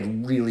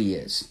Godhead really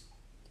is.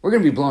 We're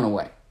going to be blown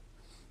away.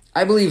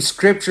 I believe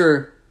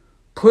Scripture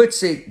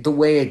puts it the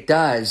way it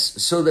does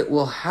so that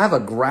we'll have a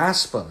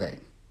grasp of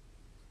it,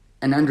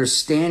 an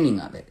understanding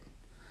of it.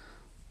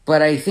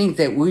 But I think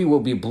that we will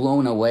be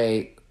blown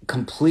away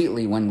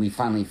completely when we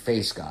finally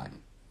face God.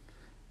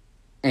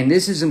 And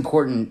this is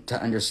important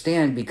to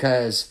understand,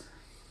 because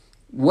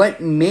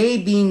what may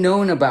be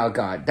known about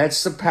God,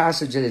 that's the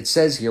passage that it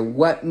says here,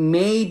 what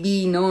may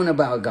be known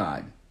about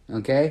God,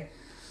 okay?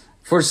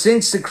 For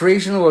since the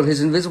creation of the world,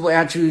 his invisible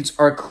attributes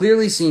are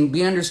clearly seen,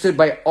 be understood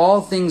by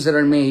all things that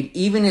are made,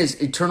 even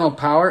his eternal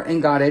power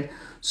and Godhead,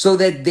 so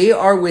that they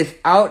are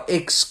without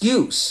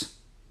excuse.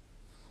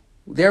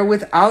 They're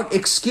without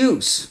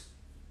excuse,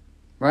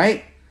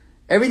 right?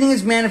 Everything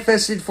is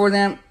manifested for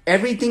them.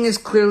 Everything is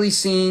clearly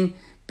seen,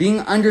 being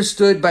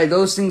understood by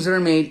those things that are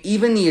made,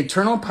 even the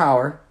eternal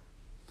power,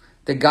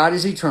 that God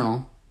is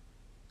eternal.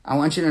 I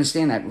want you to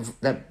understand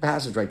that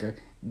passage right there.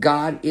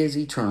 God is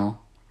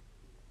eternal,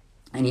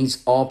 and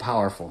he's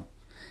all-powerful.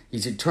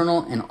 He's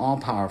eternal and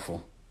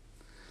all-powerful.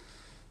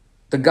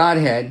 The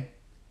Godhead,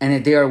 and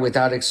that they are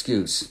without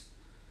excuse.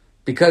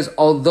 Because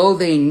although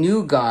they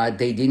knew God,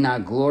 they did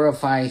not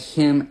glorify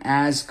him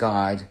as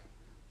God,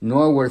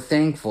 nor were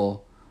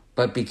thankful,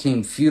 but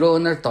became futile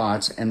in their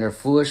thoughts, and their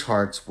foolish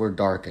hearts were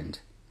darkened.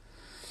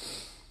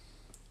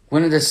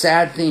 One of the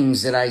sad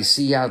things that I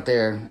see out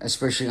there,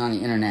 especially on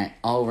the internet,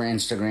 all over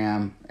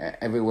Instagram,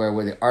 everywhere,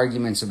 where the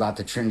arguments about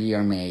the Trinity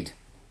are made,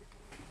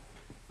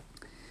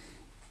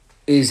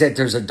 is that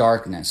there's a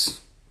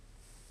darkness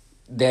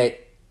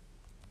that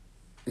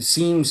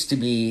seems to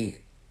be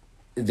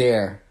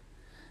there,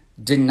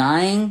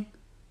 denying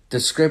the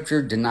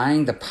scripture,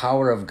 denying the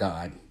power of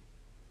God,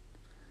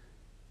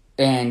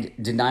 and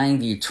denying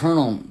the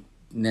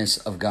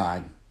eternalness of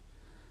God,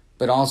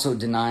 but also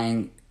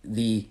denying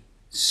the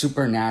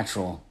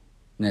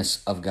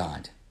supernaturalness of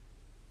God.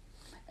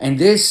 And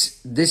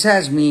this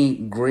has me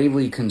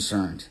gravely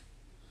concerned.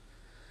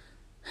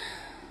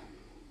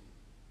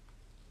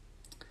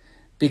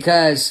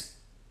 Because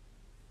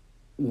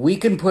we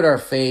can put our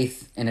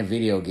faith in a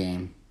video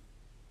game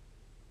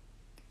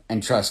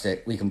and trust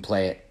it. We can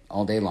play it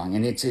all day long.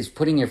 And it's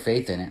putting your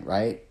faith in it,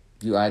 right?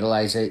 You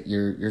idolize it,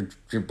 you're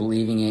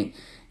believing it,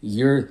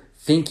 you're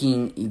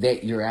thinking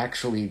that you're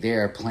actually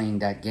there playing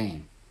that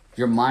game.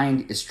 Your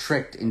mind is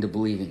tricked into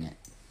believing it.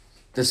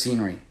 The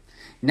scenery.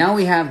 Now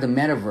we have the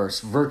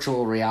metaverse,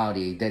 virtual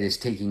reality, that is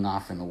taking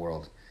off in the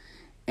world.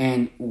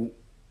 And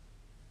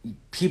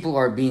people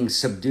are being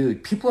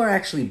subdued. People are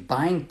actually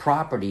buying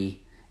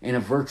property in a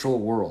virtual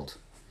world,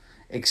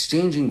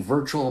 exchanging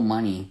virtual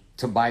money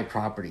to buy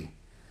property.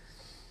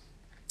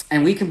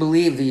 And we can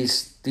believe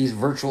these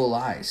virtual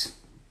lies.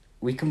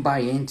 We can buy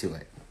into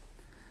it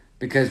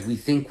because we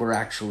think we're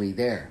actually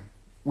there.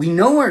 We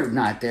know we're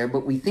not there,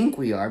 but we think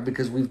we are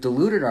because we've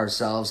deluded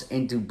ourselves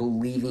into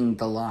believing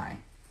the lie.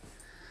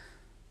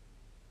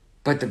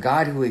 But the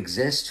God who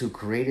exists, who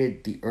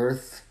created the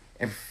earth,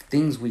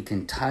 things we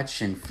can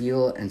touch and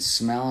feel and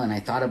smell, and I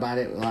thought about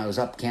it when I was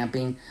up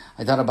camping.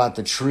 I thought about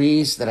the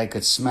trees that I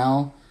could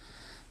smell,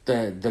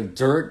 the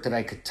dirt that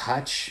I could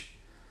touch,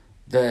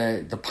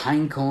 the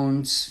pine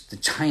cones, the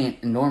giant,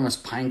 enormous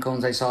pine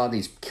cones I saw,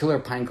 these killer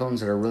pine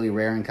cones that are really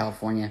rare in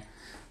California.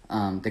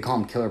 They call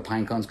them killer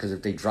pine cones because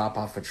if they drop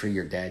off a tree,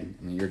 you're dead.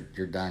 I mean,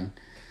 you're done.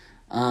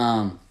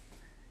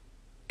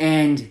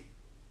 And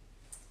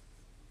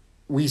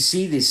we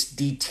see this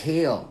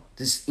detail,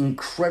 this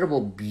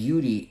incredible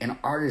beauty and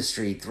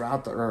artistry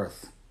throughout the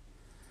earth.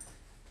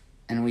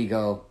 And we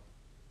go,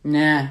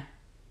 nah,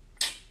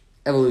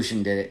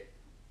 evolution did it.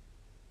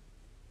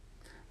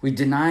 We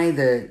deny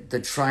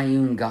the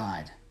triune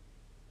God.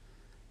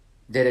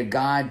 That a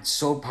God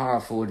so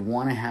powerful would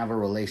want to have a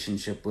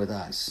relationship with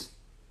us.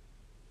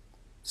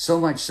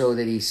 So much so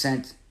that he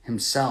sent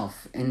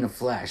himself in the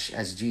flesh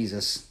as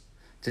Jesus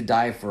to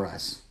die for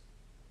us.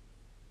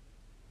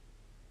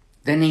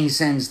 Then he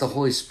sends the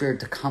Holy Spirit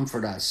to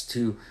comfort us,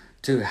 to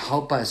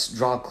help us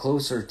draw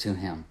closer to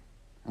him.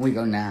 And we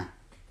go, nah.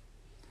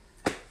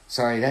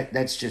 Sorry,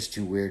 that's just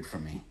too weird for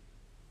me.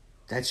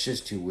 That's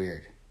just too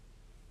weird.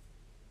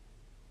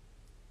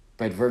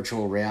 But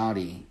virtual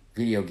reality,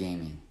 video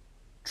gaming,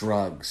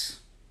 drugs,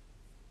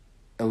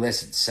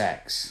 illicit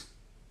sex,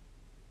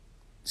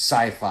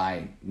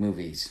 sci-fi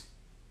movies,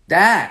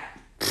 that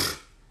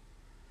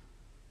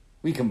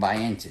we can buy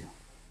into.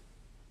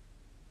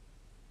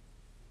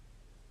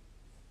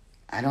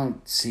 I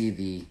don't see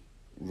the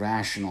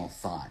rational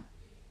thought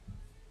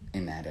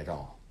in that at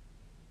all.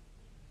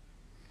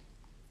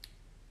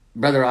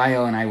 Brother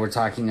Io and I were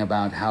talking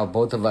about how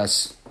both of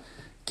us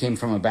came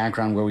from a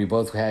background where we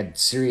both had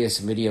serious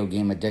video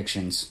game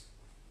addictions.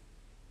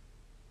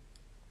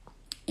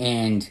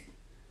 And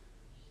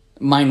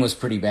mine was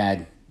pretty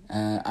bad.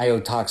 Io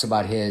talks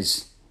about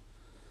his.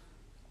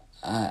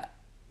 I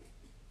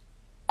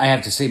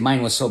have to say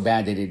mine was so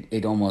bad that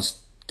it almost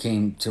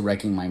came to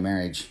wrecking my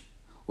marriage.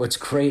 What's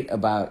great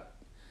about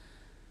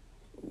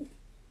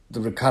the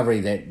recovery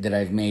that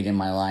I've made in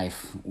my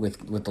life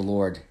with the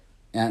Lord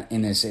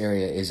in this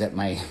area is that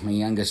my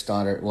youngest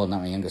daughter, well,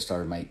 not my youngest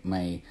daughter,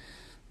 my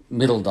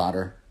middle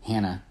daughter,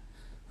 Hannah,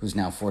 who's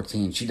now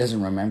 14, she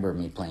doesn't remember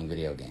me playing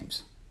video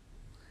games.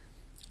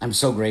 I'm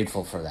so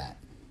grateful for that.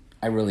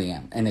 I really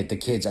am. And that the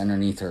kids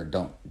underneath her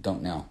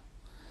don't know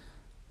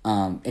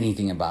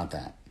anything about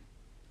that.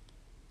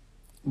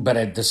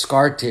 But the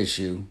scar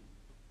tissue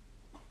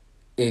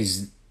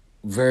is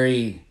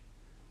very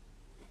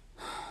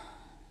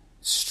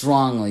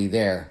strongly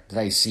there that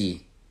I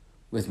see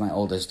with my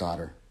oldest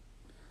daughter.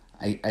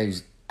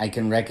 I I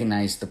can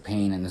recognize the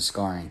pain and the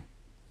scarring.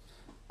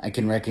 I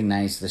can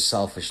recognize the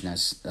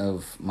selfishness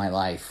of my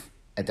life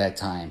at that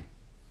time.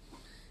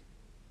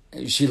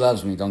 She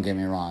loves me, don't get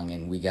me wrong,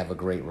 and we have a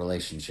great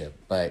relationship,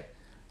 but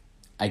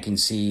I can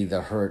see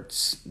the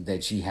hurts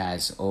that she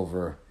has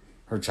over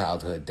her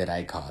childhood that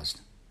I caused.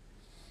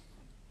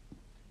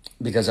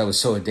 Because I was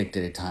so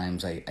addicted at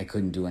times, I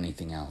couldn't do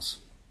anything else.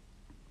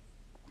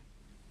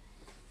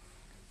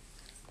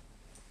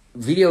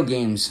 Video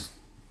games,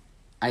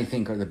 I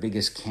think, are the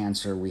biggest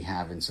cancer we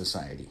have in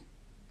society.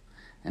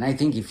 And I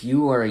think if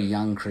you are a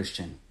young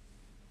Christian,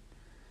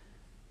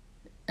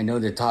 I know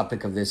the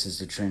topic of this is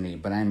the Trinity,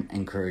 but I'm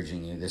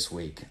encouraging you this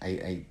week.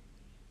 I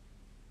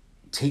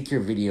take your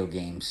video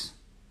games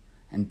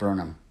and burn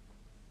them.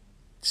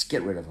 Just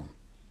get rid of them.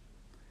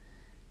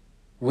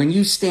 When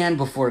you stand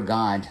before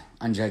God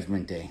on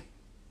Judgment Day,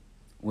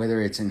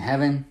 whether it's in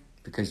heaven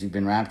because you've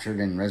been raptured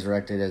and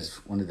resurrected as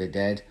one of the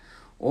dead,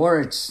 or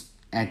it's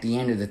at the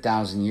end of the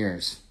 1,000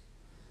 years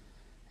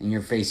and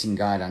you're facing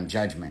God on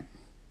judgment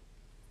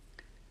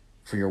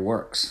for your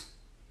works,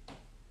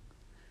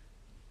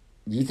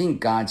 do you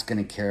think God's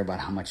going to care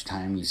about how much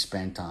time you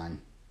spent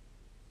on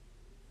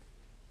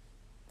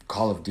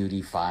Call of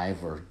Duty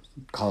 5 or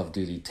Call of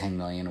Duty 10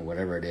 million or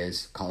whatever it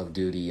is, Call of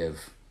Duty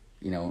of,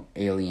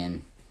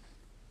 alien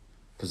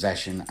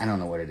possession, I don't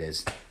know what it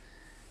is,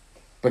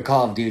 but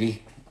Call of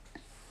Duty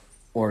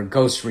or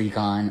Ghost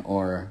Recon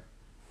or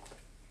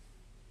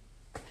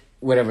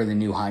whatever the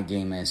new hot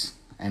game is,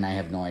 and I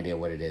have no idea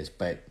what it is,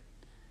 but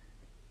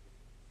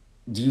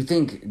do you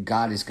think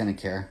God is going to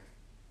care?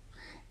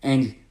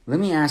 And let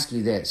me ask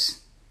you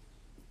this.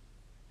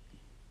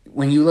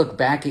 When you look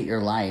back at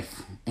your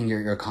life and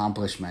your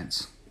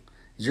accomplishments,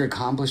 is your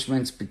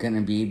accomplishments going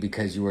to be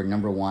because you were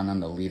number one on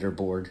the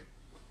leaderboard?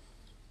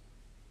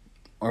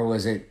 Or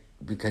was it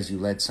because you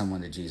led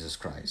someone to Jesus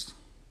Christ?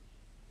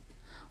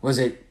 Was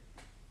it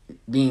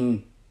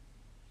being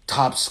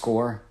top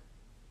scorer?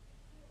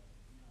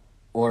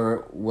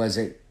 Or was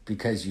it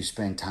because you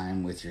spent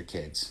time with your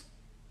kids?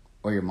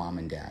 Or your mom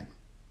and dad?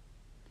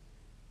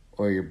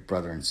 Or your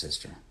brother and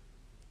sister?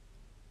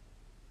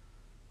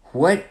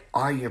 What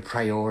are your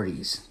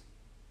priorities?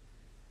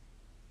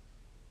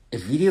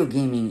 If video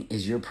gaming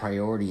is your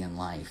priority in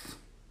life,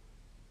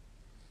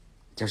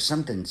 there's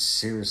something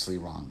seriously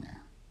wrong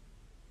there.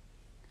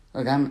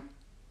 Look,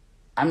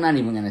 I'm not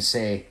even going to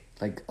say,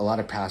 like a lot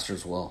of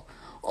pastors will,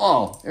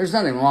 there's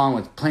nothing wrong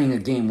with playing a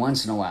game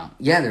once in a while.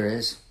 Yeah, there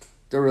is.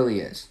 There really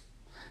is.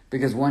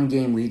 Because one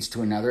game leads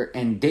to another,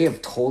 and they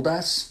have told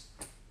us,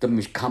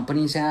 the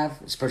companies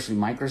have, especially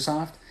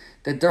Microsoft,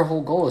 that their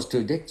whole goal is to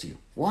addict you.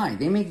 Why?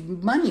 They make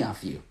money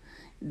off you.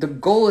 The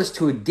goal is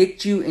to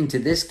addict you into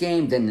this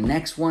game, then the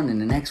next one, and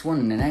the next one,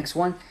 and the next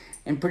one,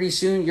 and pretty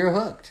soon you're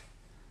hooked.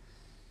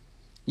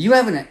 You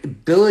have an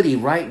ability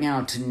right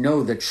now to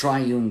know the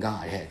triune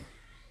Godhead.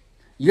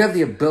 You have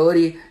the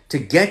ability to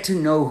get to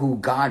know who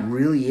God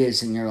really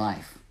is in your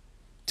life,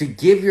 to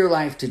give your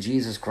life to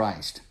Jesus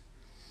Christ.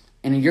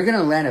 And you're going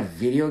to let a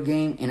video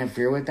game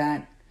interfere with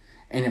that,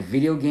 and a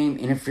video game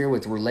interfere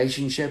with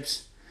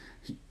relationships.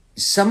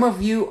 Some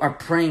of you are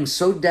praying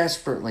so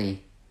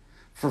desperately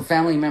for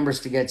family members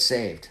to get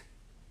saved.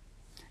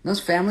 And those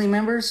family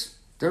members,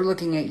 they're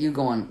looking at you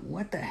going,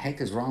 what the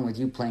heck is wrong with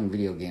you playing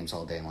video games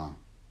all day long?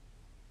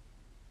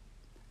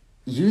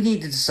 You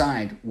need to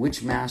decide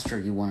which master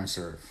you want to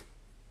serve.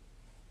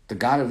 The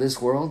God of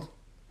this world,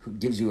 who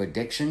gives you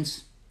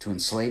addictions to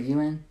enslave you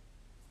in?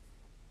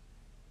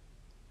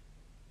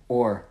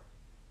 Or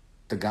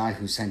the God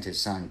who sent his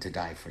son to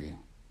die for you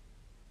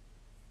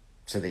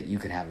so that you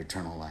could have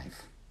eternal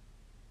life?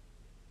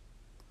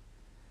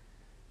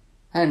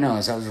 I don't know,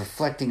 as I was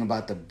reflecting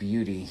about the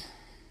beauty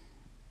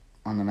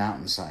on the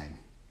mountainside,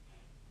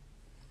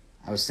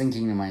 I was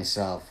thinking to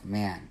myself,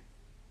 man,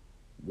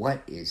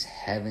 what is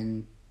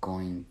heaven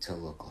going to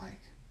look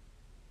like?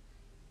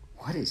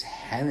 What is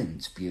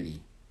heaven's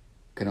beauty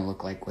going to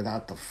look like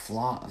without the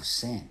flaw of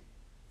sin?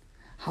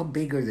 How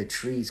big are the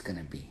trees going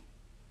to be?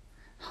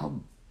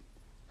 How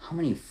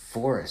many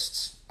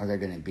forests are there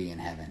going to be in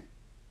heaven?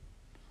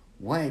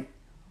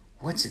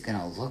 What's it going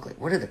to look like?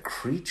 What are the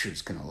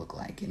creatures going to look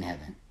like in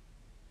heaven?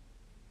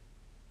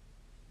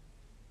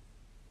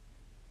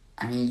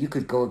 I mean, you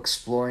could go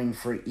exploring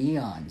for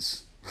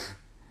eons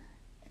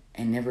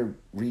and never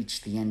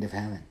reach the end of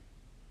heaven.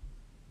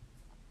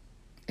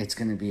 It's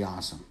going to be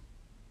awesome.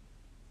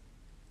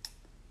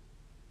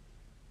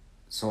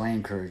 So I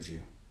encourage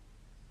you.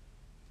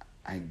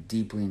 I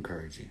deeply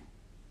encourage you.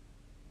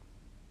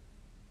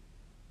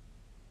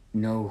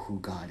 Know who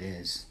God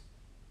is.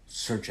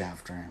 Search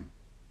after him.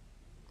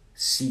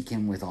 Seek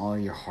him with all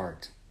your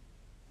heart,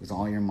 with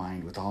all your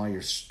mind, with all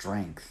your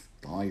strength,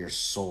 with all your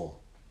soul.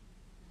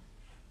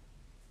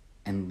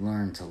 And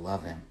learn to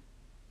love him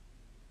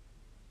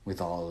with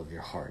all of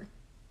your heart,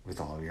 with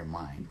all of your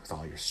mind, with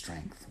all your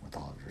strength, with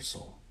all of your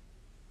soul.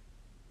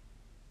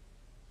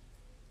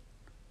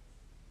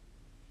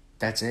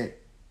 That's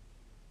it.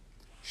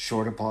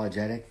 Short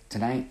apologetic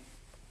tonight.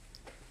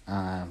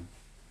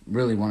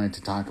 Really wanted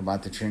to talk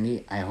about the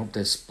Trinity. I hope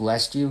this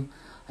blessed you.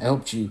 I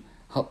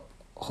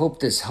hope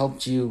this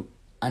helped you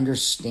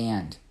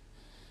understand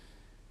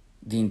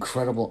the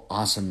incredible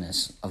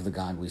awesomeness of the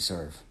God we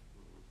serve.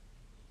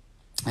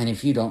 And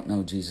if you don't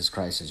know Jesus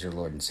Christ as your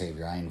Lord and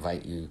Savior, I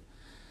invite you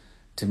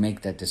to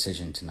make that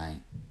decision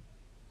tonight,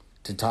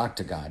 to talk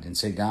to God and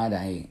say, God,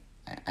 I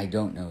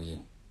don't know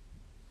you.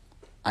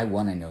 I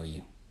want to know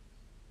you.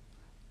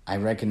 I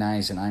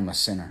recognize that I'm a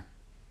sinner.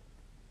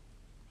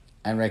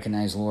 I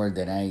recognize, Lord,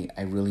 that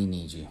I really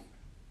need you.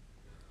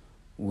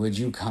 Would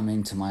you come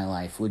into my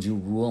life? Would you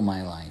rule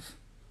my life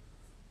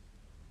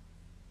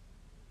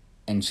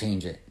and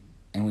change it?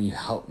 And will you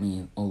help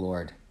me, oh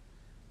Lord,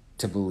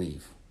 to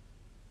believe?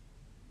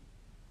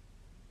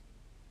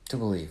 To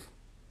believe.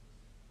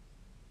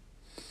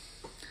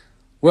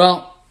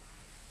 Well,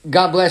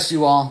 God bless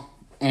you all.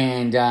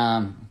 And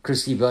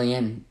Christy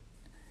Billion,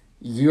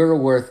 you're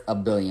worth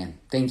 $1 billion.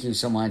 Thank you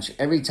so much.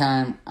 Every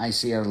time I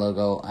see our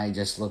logo, I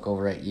just look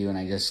over at you and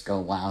I just go,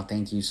 wow,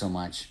 thank you so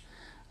much.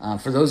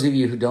 For those of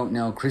you who don't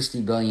know,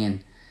 Christy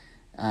Billion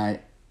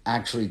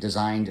actually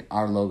designed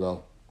our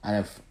logo out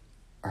of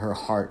her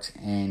heart.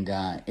 And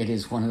it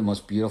is one of the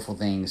most beautiful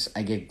things.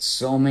 I get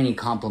so many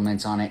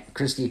compliments on it.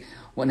 Christy,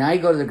 when I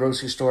go to the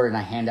grocery store and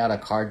I hand out a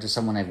card to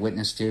someone I've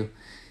witnessed to,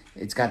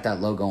 it's got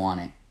that logo on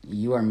it.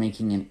 You are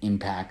making an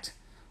impact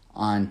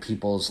on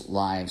people's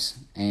lives,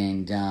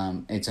 and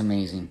it's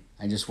amazing.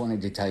 I just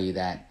wanted to tell you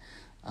that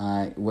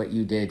what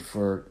you did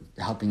for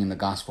helping in the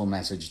gospel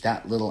message,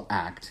 that little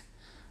act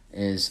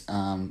is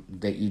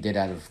that you did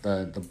out of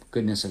the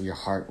goodness of your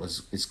heart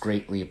is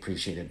greatly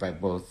appreciated by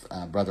both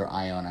Brother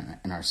Io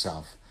and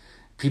ourselves.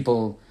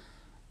 People,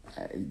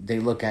 they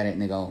look at it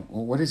and they go,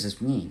 well, what does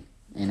this mean?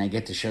 And I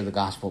get to share the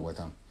gospel with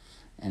them,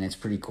 and it's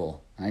pretty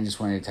cool. And I just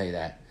wanted to tell you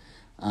that.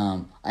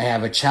 I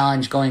have a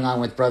challenge going on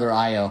with Brother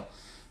Io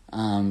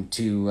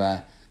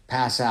to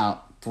pass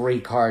out 3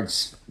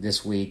 cards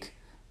this week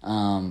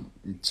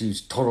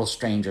to total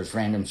strangers,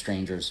 random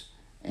strangers.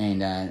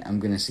 And I'm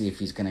going to see if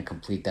he's going to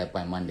complete that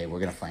by Monday. We're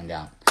going to find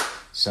out.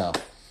 So,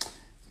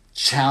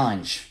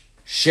 challenge.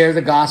 Share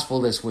the gospel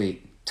this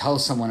week. Tell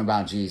someone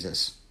about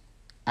Jesus.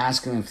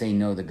 Ask them if they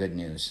know the good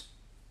news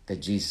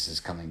that Jesus is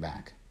coming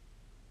back.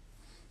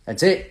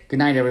 That's it. Good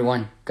night,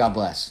 everyone. God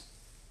bless.